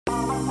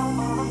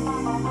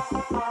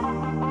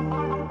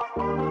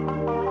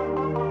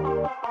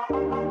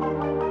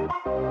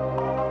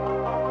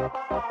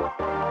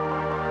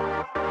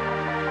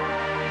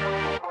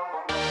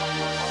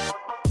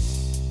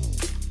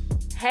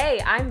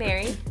Hey, I'm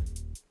Mary.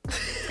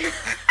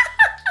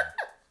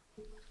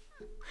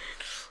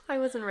 I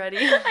wasn't ready.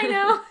 I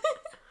know.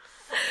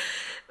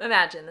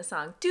 Imagine the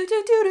song.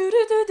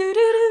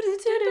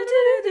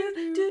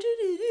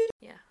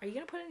 Yeah. Are you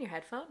gonna put it in your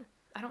headphone?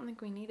 I don't think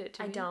we need it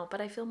to. I don't,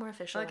 but I feel more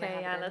official. Okay, when I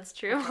have yeah, it in. that's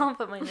true. Okay. I'll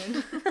put mine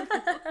in.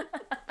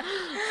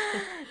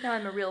 Now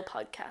I'm a real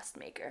podcast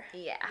maker.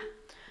 Yeah,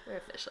 we're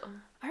official.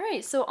 All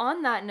right, so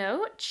on that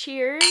note,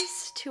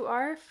 cheers to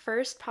our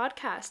first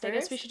podcast. I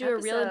guess we should do a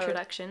real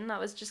introduction. That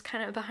was just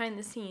kind of behind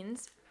the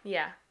scenes.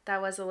 Yeah,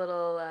 that was a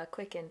little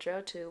quick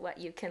intro to what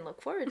you can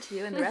look forward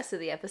to in the rest of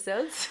the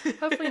episodes.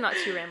 Hopefully not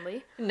too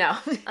rambly. No,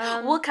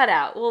 we'll cut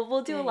out.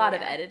 We'll do a lot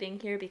of yeah. editing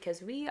here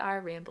because we are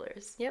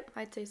ramblers. Yep,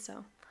 I'd say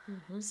so.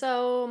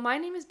 So my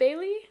name is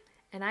Bailey.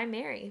 And I'm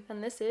Mary.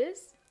 And this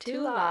is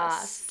Too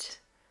Lost.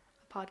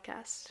 A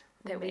podcast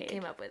that we made.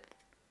 came up with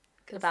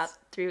about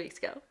 3 weeks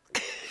ago.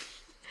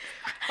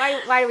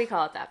 Why do we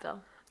call it that, Bill?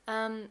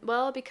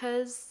 Well,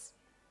 because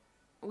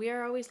we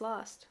are always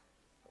lost.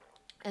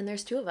 And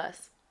there's 2 of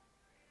us.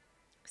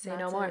 Say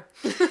That's no more.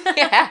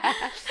 Yeah.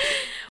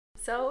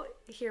 So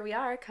here we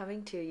are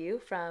coming to you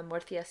from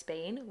Murcia,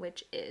 Spain,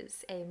 which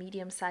is a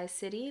medium-sized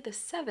city, the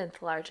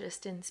 7th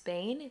largest in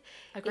Spain.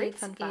 A great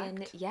fun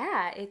fact.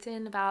 It's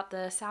in about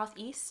the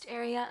southeast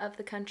area of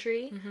the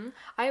country. Mm-hmm.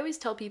 I always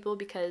tell people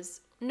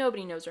because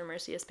nobody knows where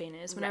Murcia, Spain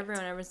is. Whenever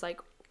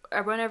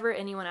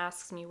anyone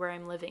asks me where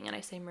I'm living and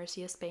I say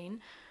Murcia,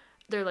 Spain,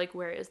 they're like,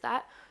 where is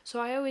that? So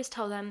I always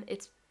tell them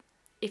it's,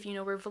 if you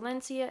know where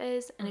Valencia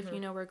is and if you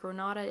know where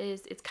Granada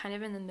is, it's kind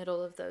of in the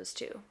middle of those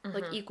two,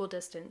 like equal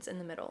distance in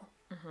the middle,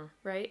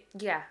 right?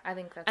 Yeah, I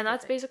think that's And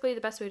that's basically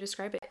the best way to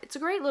describe it. It's a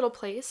great little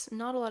place.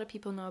 Not a lot of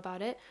people know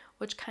about it,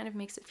 which kind of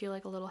makes it feel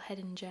like a little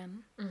hidden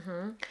gem.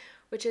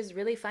 Which is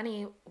really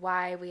funny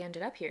why we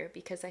ended up here,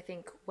 because I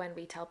think when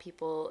we tell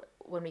people,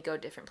 when we go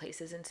different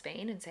places in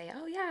Spain and say,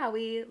 oh yeah,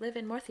 we live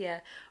in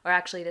Murcia, or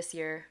actually this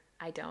year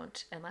I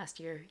don't, and last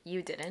year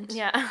you didn't.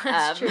 Yeah,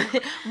 that's true.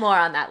 More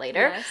on that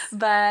later. Yes.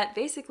 But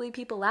basically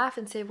people laugh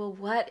and say, well,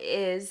 what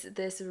is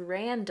this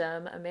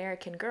random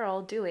American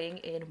girl doing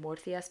in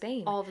Murcia,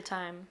 Spain? All the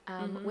time.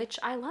 Which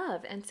I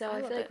love. And so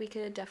I feel like it. we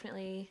could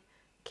definitely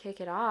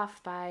kick it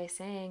off by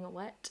saying,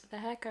 what the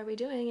heck are we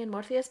doing in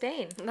Murcia,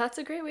 Spain? That's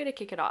a great way to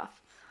kick it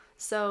off.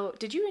 So,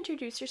 did you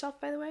introduce yourself,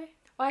 by the way?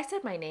 Well, I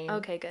said my name.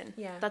 Okay, good.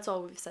 Yeah. That's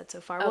all we've said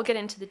so far. Okay. We'll get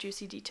into the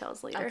juicy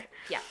details later. Okay.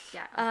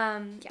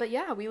 Yeah. But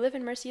yeah, we live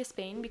in Murcia,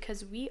 Spain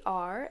because we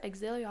are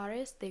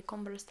auxiliares de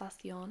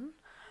conversación.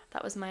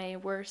 That was my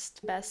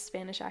best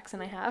Spanish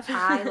accent I have.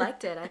 I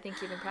liked it. I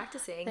think you've been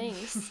practicing.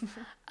 Thanks.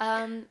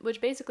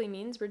 Which basically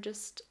means we're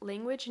just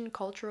language and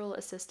cultural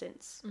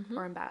assistants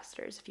or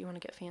ambassadors if you want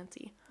to get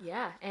fancy.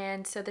 Yeah,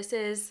 and so this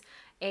is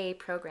a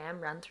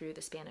program run through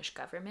the Spanish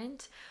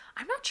government.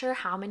 I'm not sure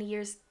how many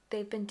years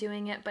they've been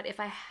doing it, but if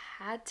I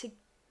had to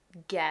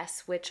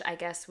guess, which I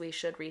guess we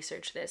should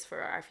research this for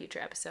our future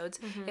episodes,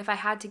 if I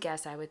had to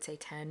guess, I would say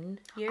 10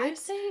 years. I'd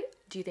say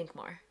Do you think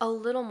more? a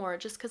little more,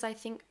 just because I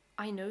think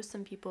I know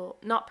some people,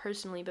 not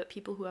personally, but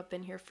people who have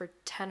been here for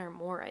 10 or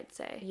more, I'd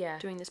say,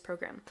 doing this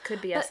program.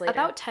 Could be but us later.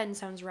 About 10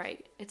 sounds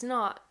right. It's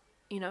not,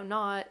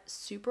 not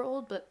super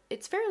old, but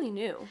it's fairly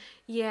new.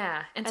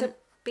 Yeah, and so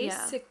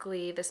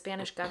basically the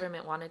Spanish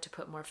government wanted to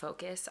put more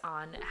focus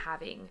on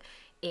having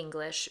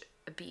English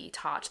be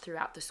taught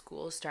throughout the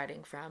schools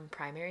starting from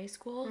primary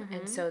school.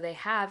 And so they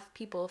have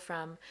people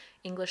from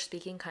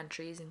English-speaking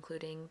countries,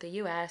 including the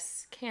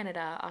US,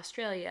 Canada,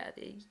 Australia,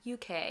 the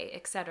UK,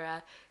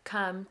 etc.,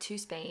 come to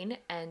Spain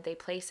and they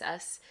place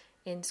us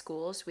in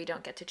schools. We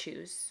don't get to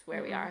choose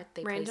where we are.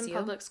 They Random place you.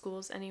 public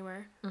schools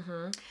anywhere.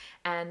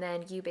 And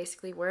then you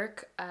basically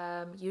work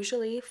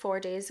usually 4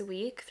 days a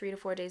week, 3 to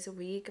 4 days a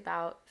week,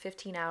 about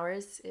 15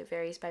 hours. It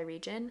varies by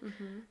region.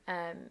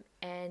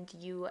 And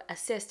you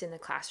assist in the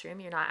classroom.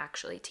 You're not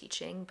actually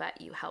teaching,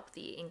 but you help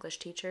the English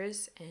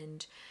teachers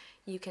and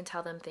you can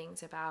tell them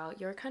things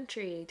about your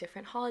country,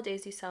 different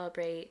holidays you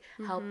celebrate,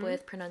 help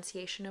with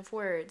pronunciation of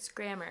words,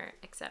 grammar,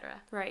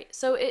 etc. Right.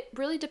 So it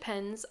really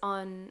depends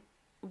on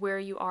where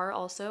you are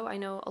also. I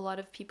know a lot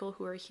of people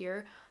who are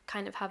here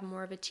kind of have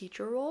more of a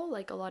teacher role.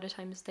 Like a lot of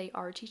times they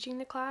are teaching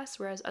the class,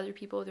 whereas other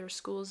people, their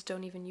schools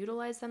don't even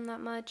utilize them that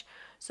much.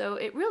 So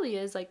it really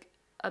is like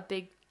a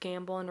big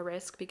gamble and a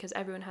risk because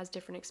everyone has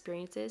different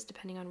experiences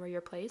depending on where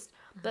you're placed.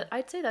 But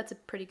I'd say that's a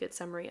pretty good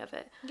summary of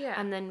it. Yeah.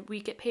 And then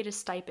we get paid a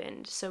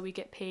stipend. So we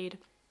get paid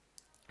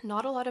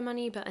not a lot of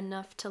money, but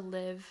enough to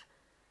live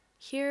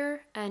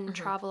here and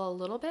travel a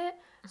little bit.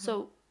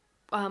 So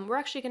we're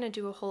actually going to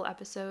do a whole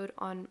episode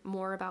on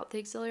more about the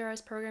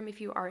Auxiliares program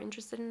if you are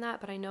interested in that,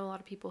 but I know a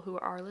lot of people who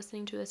are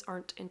listening to this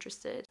aren't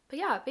interested. But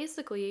yeah,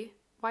 basically,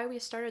 why we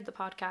started the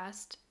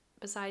podcast,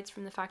 besides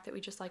from the fact that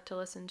we just like to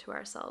listen to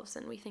ourselves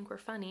and we think we're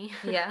funny.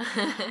 Yeah.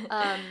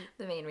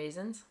 The main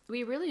reasons.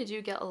 We really do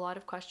get a lot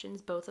of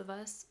questions, both of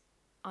us,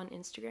 on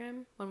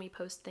Instagram when we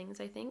post things,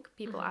 I think.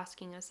 People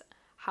asking us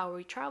how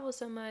we travel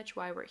so much,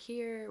 why we're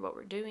here, what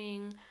we're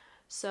doing.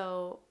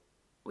 So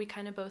we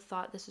kind of both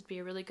thought this would be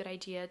a really good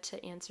idea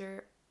to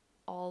answer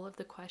all of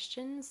the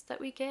questions that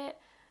we get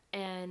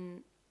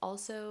and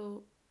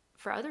also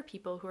for other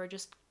people who are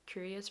just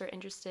curious or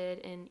interested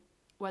in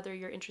whether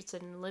you're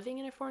interested in living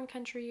in a foreign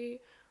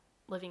country,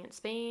 living in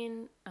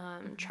Spain,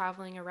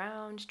 traveling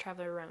around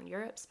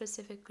Europe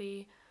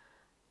specifically.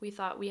 We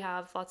thought we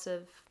have lots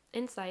of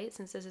insight,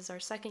 since this is our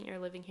second year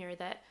living here,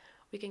 that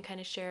we can kind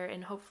of share,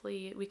 and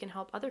hopefully we can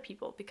help other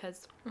people,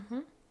 because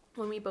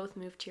when we both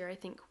moved here, I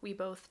think we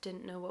both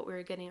didn't know what we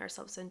were getting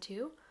ourselves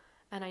into.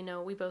 And I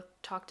know we both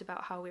talked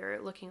about how we were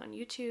looking on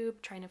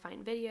YouTube, trying to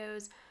find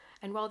videos.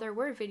 And while there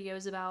were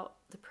videos about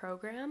the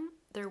program,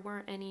 there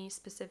weren't any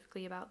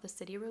specifically about the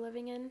city we're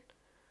living in.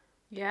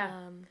 Yeah.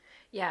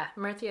 Yeah,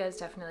 Murcia is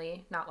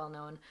definitely not well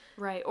known.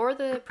 Right. Or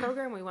the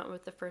program we went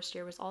with the first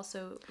year was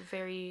also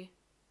very...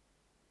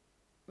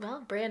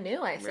 Well, brand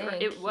new, I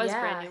think. It was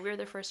brand new. We were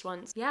the first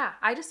ones. Yeah,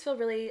 I just feel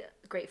really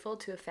grateful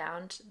to have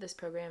found this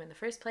program in the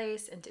first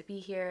place and to be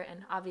here,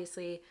 and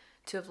obviously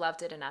to have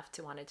loved it enough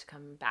to wanted to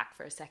come back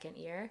for a second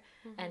year,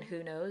 and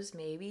who knows,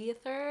 maybe a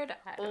third.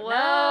 I don't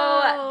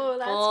know.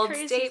 That's bold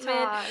crazy statement.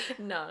 Talk.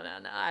 No.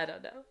 I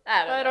don't know.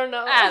 I don't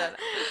know.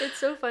 It's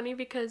so funny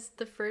because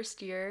the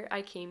first year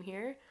I came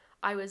here,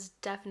 I was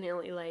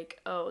definitely like,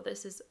 oh,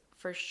 this is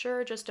for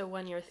sure just a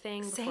 1-year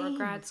thing before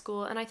grad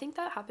school. And I think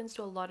that happens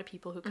to a lot of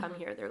people who come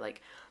here. They're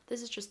like,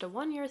 this is just a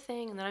 1-year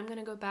thing, and then I'm going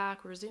to go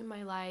back, resume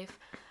my life.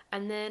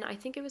 And then I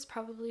think it was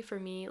probably for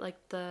me, like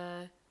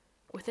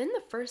within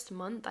the first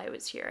month I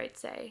was here, I'd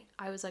say,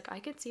 I was like, I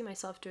could see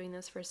myself doing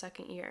this for a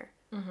second year.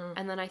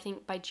 And then I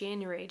think by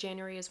January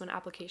is when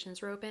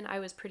applications were open, I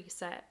was pretty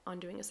set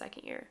on doing a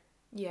second year.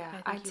 Yeah,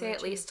 I'd say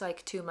at least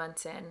like 2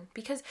 months in,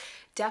 because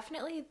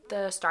definitely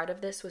the start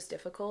of this was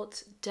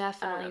difficult.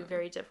 Definitely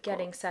very difficult.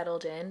 Getting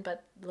settled in,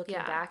 but looking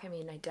back, I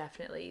mean, I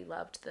definitely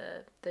loved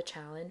the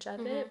challenge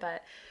of it,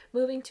 but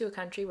moving to a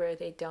country where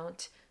they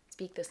don't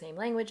speak the same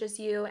language as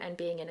you, and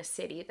being in a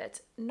city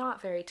that's not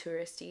very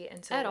touristy,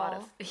 and so at a lot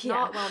all. of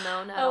not well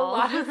known at all. A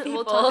lot of people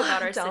we'll talk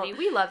about our city.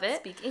 We love it.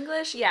 Speak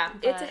English. Yeah,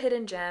 it's a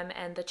hidden gem,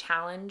 and the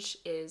challenge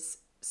is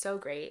so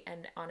great,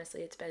 and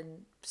honestly it's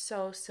been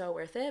so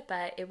worth it.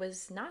 But it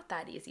was not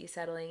that easy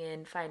settling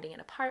in, finding an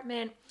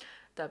apartment,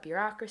 the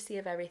bureaucracy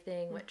of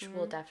everything, which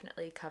we'll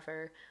definitely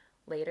cover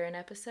later in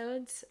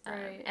episodes.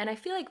 Right. And I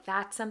feel like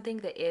that's something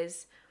that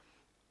is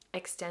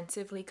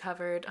extensively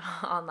covered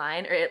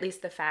online, or at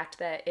least the fact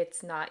that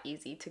it's not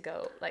easy to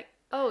go like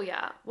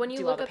when you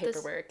do look all the up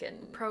paperwork this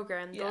and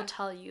program, they'll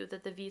tell you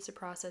that the visa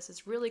process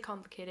is really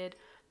complicated.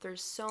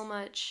 There's so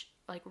much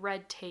like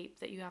red tape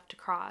that you have to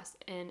cross,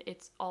 and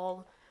it's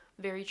all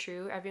very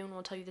true. Everyone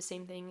will tell you the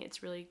same thing.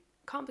 It's really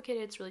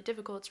complicated, it's really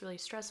difficult, it's really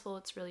stressful,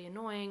 it's really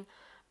annoying,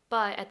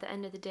 but at the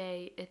end of the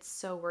day, it's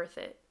so worth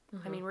it.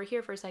 I mean, we're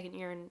here for a second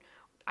year, and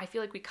I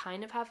feel like we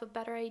kind of have a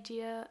better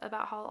idea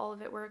about how all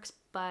of it works,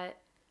 but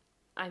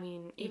I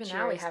mean, even each now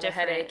year we is have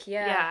different. a headache.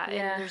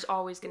 And there's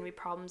always going to be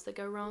problems that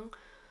go wrong. Right.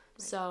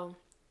 So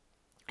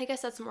I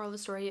guess that's the moral of the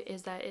story,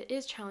 is that it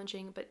is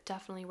challenging, but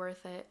definitely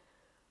worth it.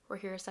 We're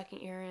here a second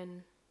year,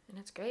 and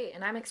it's great.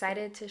 And I'm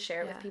excited to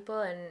share it with people.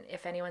 And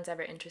if anyone's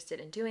ever interested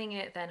in doing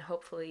it, then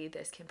hopefully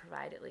this can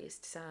provide at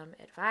least some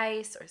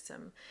advice or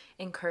some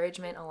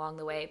encouragement along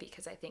the way,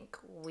 because I think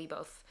we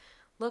both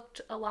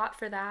looked a lot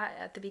for that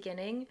at the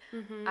beginning.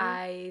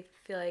 I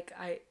feel like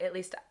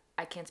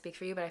I can't speak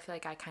for you, but I feel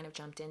like I kind of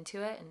jumped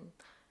into it and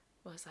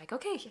was like,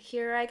 okay,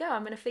 here I go.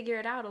 I'm going to figure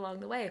it out along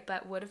the way.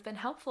 But would have been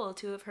helpful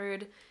to have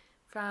heard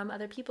from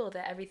other people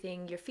that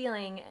everything you're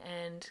feeling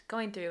and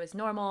going through is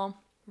normal.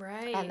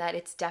 Right. And that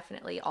it's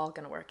definitely all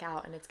going to work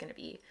out, and it's going to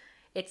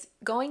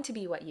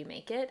be what you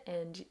make it.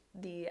 And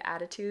the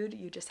attitude,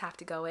 you just have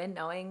to go in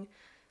knowing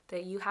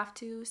that you have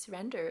to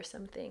surrender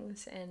some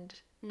things and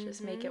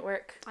just make it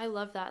work. I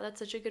love that. That's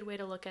such a good way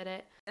to look at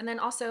it. And then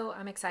also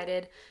I'm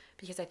excited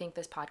because I think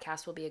this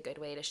podcast will be a good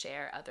way to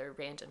share other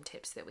random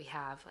tips that we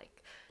have,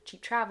 like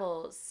cheap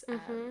travels.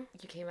 You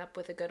came up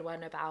with a good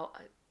one about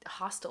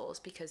hostels,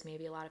 because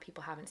maybe a lot of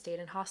people haven't stayed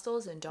in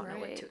hostels and don't know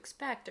what to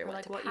expect, or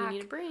like what you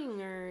need to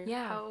bring, or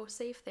how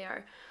safe they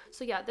are.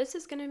 So this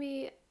is going to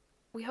be,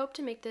 we hope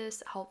to make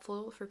this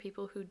helpful for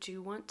people who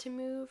do want to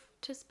move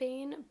to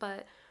Spain,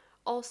 but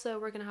also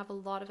we're going to have a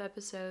lot of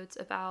episodes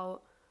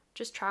about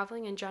just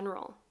traveling in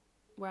general,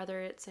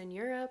 whether it's in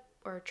Europe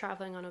or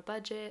traveling on a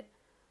budget,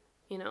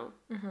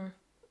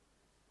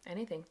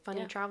 anything.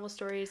 Funny travel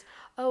stories.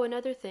 Oh,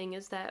 another thing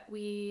is that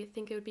we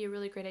think it would be a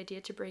really great idea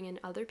to bring in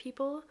other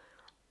people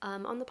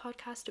on the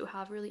podcast who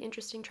have really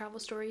interesting travel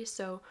stories.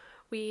 So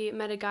we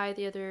met a guy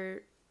the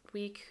other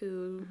week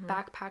who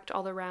backpacked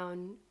all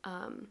around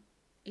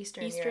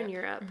Eastern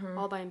Europe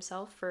all by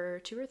himself for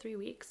 2 or 3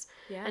 weeks.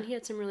 Yeah. And he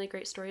had some really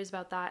great stories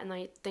about that, and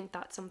I think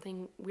that's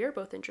something we're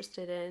both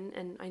interested in,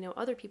 and I know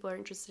other people are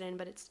interested in,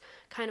 but it's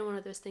kind of one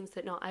of those things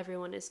that not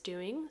everyone is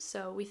doing.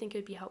 So we think it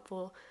would be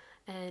helpful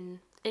and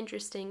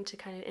interesting to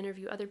kind of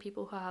interview other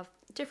people who have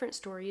different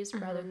stories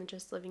rather than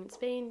just living in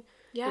Spain.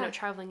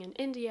 Traveling in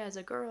India as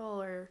a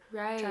girl, or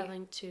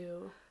traveling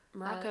to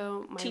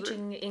Morocco,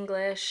 teaching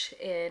English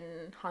in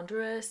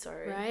Honduras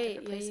or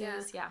different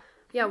places.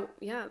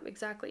 Yeah,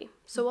 exactly.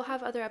 So we'll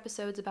have other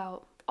episodes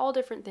about all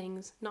different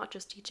things, not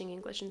just teaching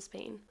English in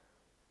Spain.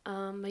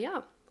 But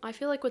I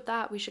feel like with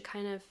that, we should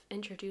kind of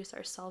introduce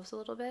ourselves a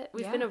little bit.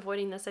 We've been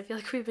avoiding this. I feel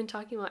like we've been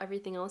talking about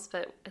everything else,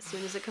 but as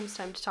soon as it comes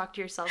time to talk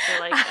to yourself, you're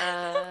like,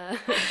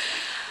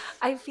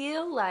 I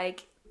feel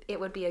like it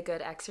would be a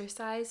good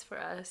exercise for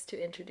us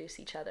to introduce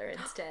each other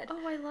instead.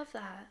 Oh, I love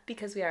that.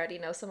 Because we already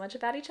know so much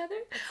about each other.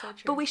 That's so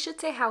true. But we should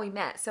say how we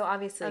met. So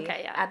obviously,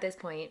 at this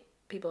point,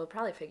 people have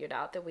probably figured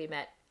out that we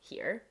met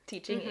here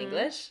teaching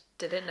English.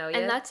 Didn't know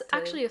yet. And that's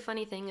actually a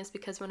funny thing, is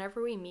because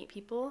whenever we meet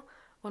people,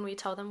 when we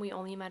tell them we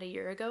only met a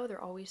year ago,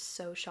 they're always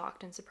so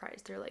shocked and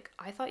surprised. They're like,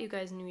 I thought you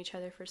guys knew each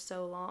other for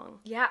so long.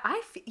 Yeah,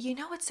 you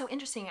know what's so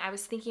interesting? I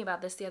was thinking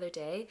about this the other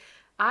day.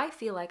 I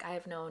feel like I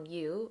have known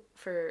you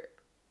for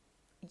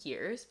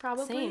years,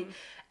 probably. Same.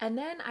 And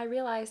then I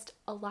realized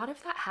a lot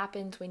of that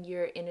happens when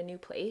you're in a new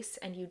place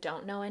and you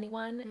don't know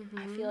anyone.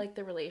 I feel like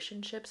the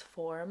relationships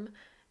form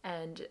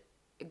and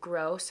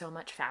grow so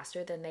much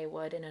faster than they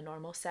would in a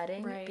normal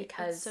setting, right?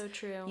 Because that's so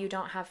true. You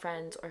don't have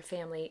friends or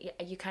family.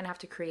 You kind of have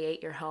to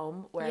create your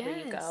home wherever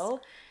you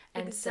go.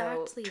 And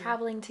so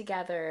traveling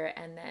together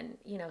and then,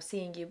 you know,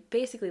 seeing you,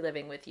 basically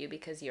living with you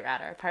because you're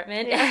at our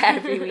apartment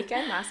every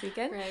weekend, last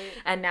weekend. Right.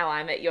 And now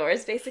I'm at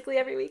yours basically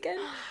every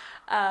weekend.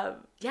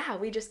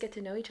 We just get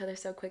to know each other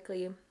so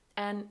quickly.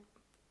 And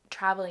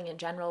traveling in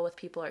general with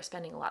people or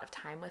spending a lot of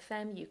time with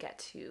them, you get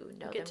to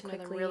know them quickly.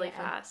 Know them really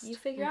fast. You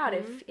figure out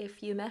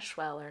if you mesh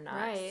well or not.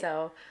 Right.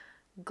 So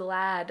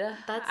glad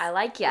I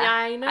like you. Yeah,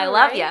 I know. I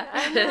love you.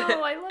 I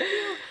know. I love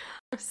you.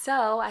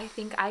 So I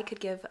think I could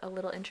give a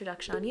little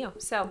introduction on you.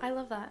 So I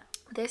love that.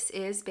 This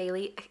is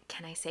Bailey.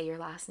 Can I say your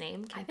last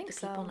name? I think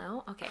so. People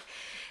know? Okay.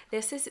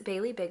 This is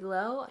Bailey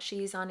Bigelow.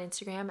 She's on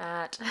Instagram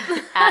at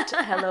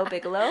Hello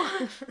Bigelow.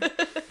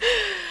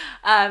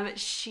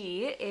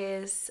 She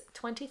is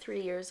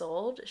 23 years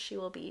old. She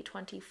will be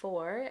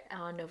 24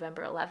 on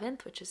November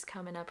 11th, which is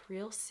coming up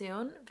real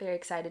soon. Very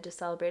excited to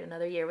celebrate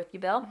another year with you,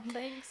 Bill.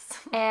 Thanks.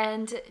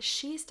 And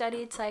she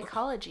studied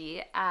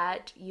psychology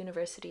at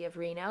University of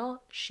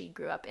Reno. She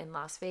grew up in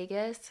Las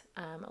Vegas,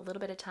 a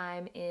little bit of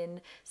time in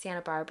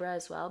Santa Barbara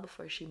as well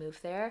before she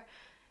moved there.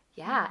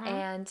 Yeah,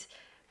 and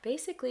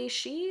basically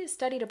she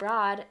studied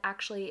abroad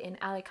actually in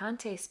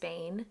Alicante,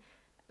 Spain,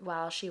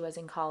 while she was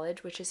in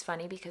college, which is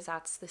funny because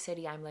that's the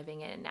city I'm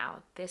living in now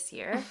this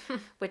year,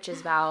 which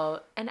is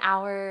about an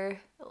hour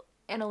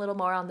and a little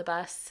more on the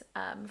bus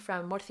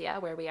from Murcia,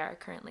 where we are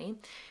currently.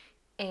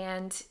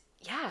 And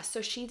yeah,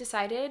 so she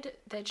decided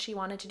that she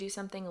wanted to do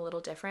something a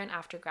little different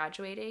after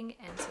graduating,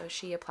 and so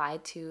she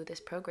applied to this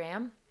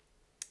program,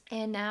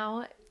 and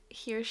now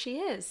here she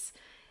is.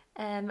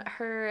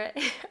 Her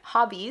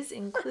hobbies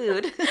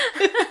include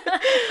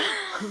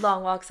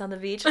long walks on the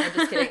beach. I'm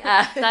just kidding.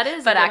 That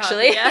is, but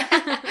actually,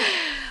 hobby, yeah.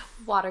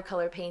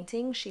 Watercolor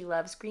painting. She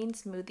loves green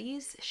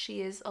smoothies.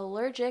 She is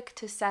allergic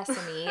to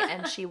sesame,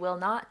 and she will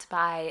not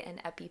buy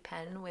an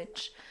EpiPen,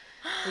 which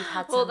we've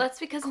had some that's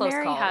because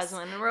Mary calls. has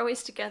one, and we're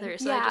always together,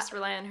 so I just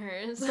rely on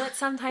hers. But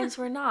sometimes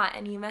we're not,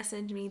 and you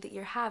message me that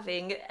you're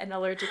having an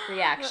allergic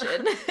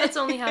reaction. That's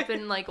only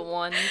happened like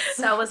once.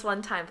 That was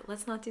one time, but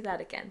let's not do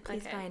that again.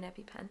 Please buy an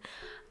EpiPen.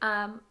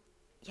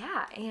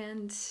 Yeah,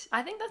 and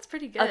I think that's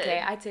pretty good.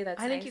 Okay, I'd say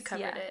that's I nice. think you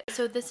covered it.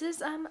 So this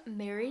is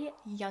Mary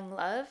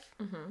Younglove.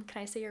 Can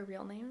I say your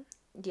real name?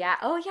 Yeah.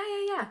 Oh,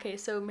 yeah. Okay,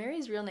 so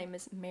Mary's real name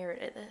is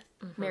Meredith.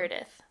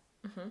 Meredith.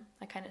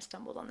 I kind of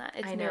stumbled on that.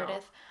 It's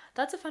Meredith.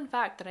 That's a fun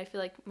fact that I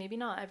feel like maybe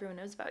not everyone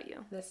knows about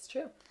you. That's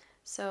true.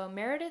 So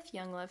Meredith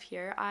Younglove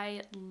here.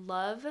 I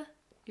love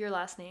your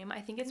last name.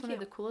 I think it's one of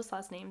the coolest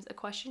last names. A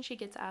question she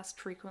gets asked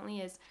frequently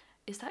is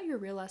that your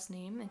real last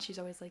name? And she's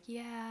always like,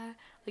 yeah.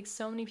 Like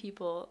so many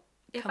people.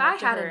 If I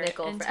had a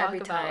nickel for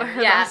every time,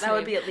 that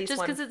would be at least just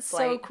one. Just because it's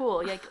flight. So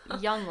cool. Like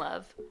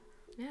Younglove.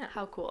 Yeah.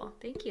 How cool.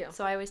 Thank you.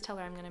 So I always tell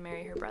her I'm going to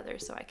marry her brother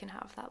so I can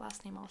have that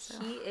last name also.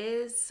 He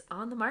is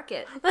on the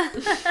market.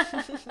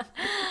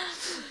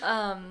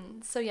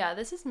 So yeah,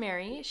 this is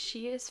Mary.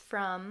 She is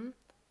from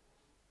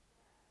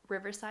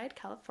Riverside,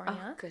 California.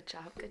 Oh, good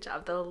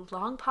job. The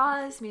long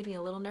pause made me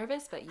a little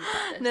nervous, but you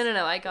got this.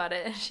 No, I got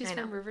it. She's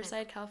from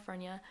Riverside,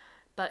 California,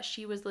 but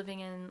she was living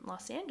in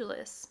Los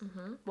Angeles.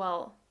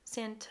 Well,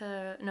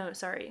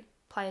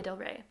 Playa del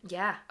Rey.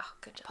 Yeah. Oh,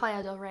 good job.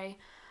 Playa del Rey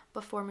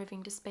before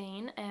moving to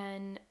Spain,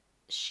 and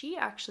she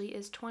actually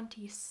is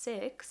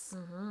 26.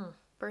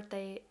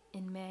 Birthday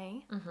in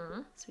May.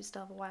 So we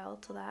still have a while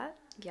till that.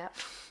 Yep.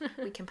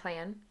 We can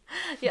plan.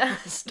 Yeah,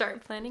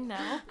 start planning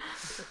now.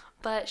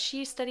 But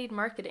she studied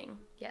marketing.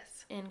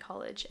 Yes. In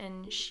college,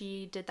 and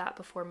she did that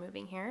before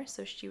moving here,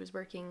 so she was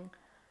working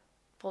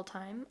full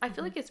time. I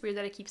feel like it's weird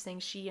that I keep saying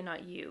she and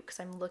not you, because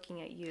I'm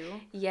looking at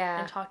you. Yeah.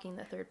 And talking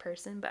the third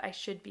person, but I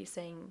should be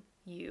saying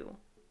you.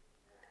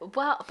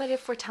 Well, but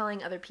if we're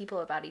telling other people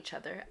about each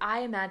other, I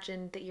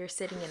imagine that you're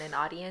sitting in an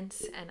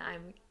audience and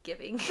I'm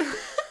giving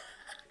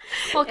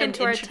welcome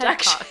to our TED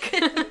Talk.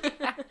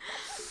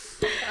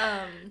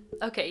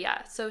 Okay,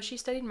 yeah. So she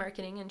studied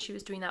marketing and she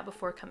was doing that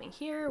before coming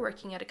here,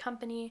 working at a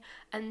company.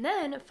 And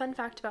then, a fun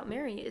fact about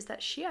Mary is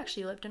that she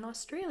actually lived in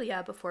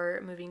Australia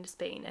before moving to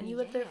Spain. And you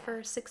lived there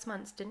for 6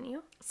 months, didn't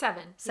you?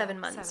 7. 7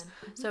 months.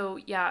 7. So,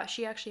 yeah,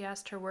 she actually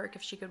asked her work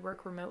if she could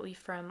work remotely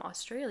from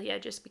Australia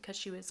just because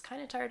she was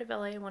kind of tired of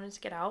LA and wanted to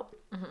get out.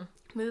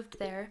 Moved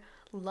there.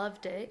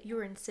 Loved it. You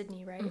were in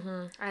Sydney, right?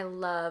 I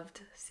loved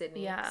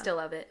Sydney. Yeah. Still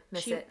love it.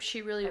 Miss it.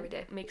 She really every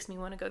day. Makes me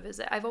want to go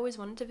visit. I've always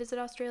wanted to visit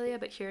Australia,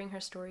 but hearing her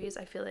stories,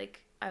 I feel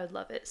like I would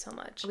love it so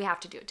much. We have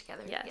to do it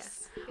together.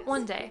 Yes.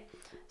 One day.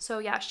 So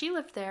yeah, she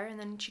lived there and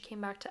then she came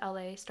back to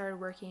LA, started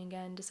working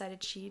again,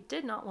 decided she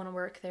did not want to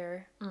work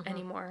there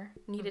anymore,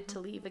 needed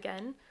to leave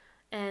again,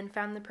 and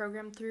found the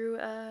program through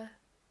a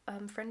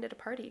friend at a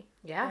party.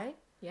 Yeah. Right?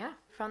 Yeah.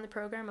 Found the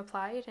program,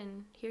 applied,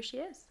 and here she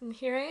is. And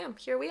here I am.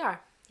 Here we are.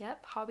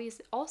 Yep.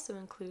 Hobbies also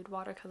include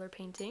watercolor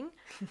painting,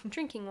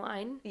 drinking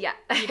wine, yeah,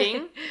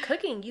 eating,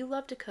 cooking. You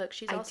love to cook.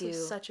 She's also do.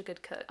 Such a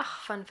good cook. Oh,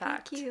 fun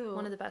fact. Thank you.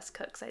 One of the best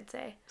cooks, I'd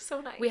say. So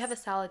nice. We have a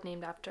salad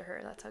named after her.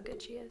 That's how good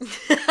she is.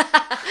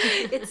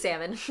 It's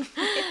salmon.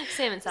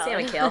 Salmon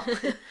salad. Salmon kale.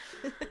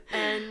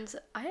 And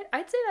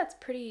I'd say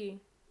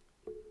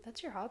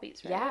that's your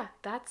hobbies, right? Yeah,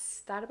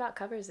 that about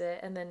covers it.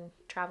 And then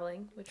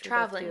traveling, which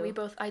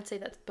I'd say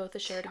that's both a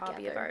shared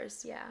hobby of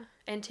ours. Yeah.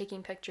 And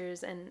taking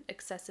pictures and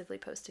excessively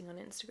posting on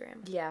Instagram.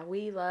 Yeah,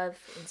 we love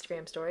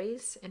Instagram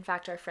stories. In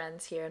fact, our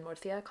friends here in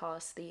Murcia call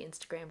us the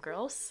Instagram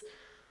girls,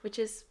 which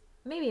is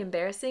maybe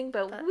embarrassing,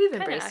 but we've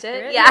embraced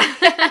it. Yeah.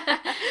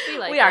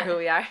 we are who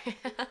we are.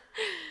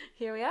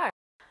 Here we are.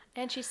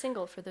 And she's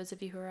single, for those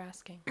of you who are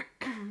asking.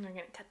 We're going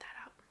to cut that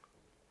out.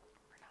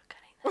 We're not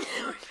cutting that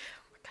out.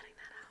 We're cutting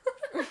that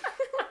out.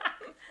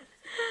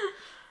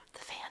 The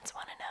fans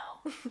want to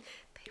know.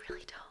 They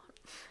really don't.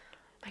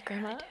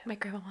 My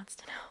grandma wants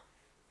to know.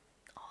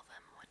 All of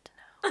them want to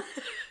know.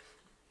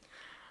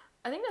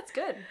 I think that's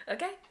good.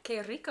 Okay.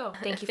 Que rico.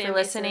 Thank you for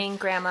listening,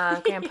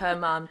 Grandma, Grandpa,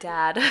 Mom,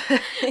 Dad.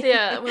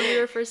 Yeah, when we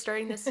were first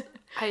starting this,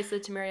 I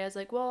said to Mary, I was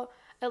like, well,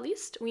 at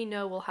least we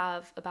know we'll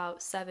have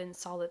about 7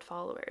 solid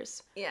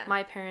followers. Yeah.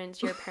 My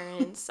parents, your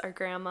parents, our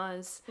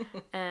grandmas,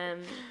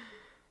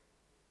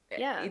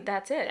 yeah.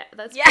 That's it. Yeah,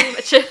 that's pretty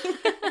much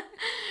it.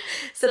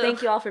 So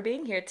thank you all for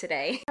being here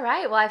today. All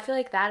right. Well, I feel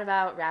like that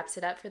about wraps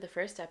it up for the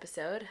first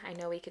episode. I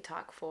know we could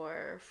talk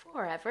for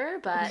forever,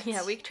 but...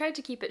 Yeah, we tried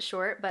to keep it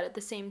short, but at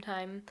the same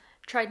time,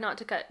 tried not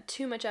to cut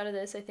too much out of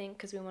this, I think,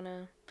 because we want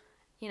to,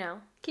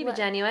 keep it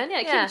genuine.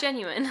 Yeah, keep it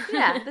genuine.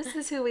 Yeah, this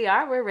is who we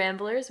are. We're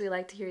ramblers. We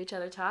like to hear each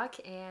other talk,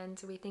 and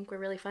we think we're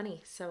really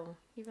funny. So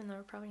even though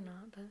we're probably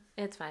not, but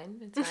it's fine.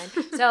 It's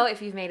fine. So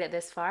if you've made it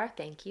this far,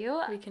 thank you.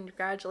 We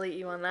congratulate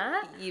you on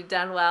that. You've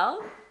done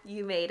well.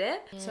 You made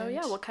it. So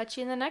yeah, we'll catch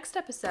you in the next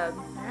episode.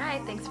 All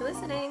right. Thanks for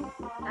listening.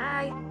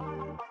 Bye.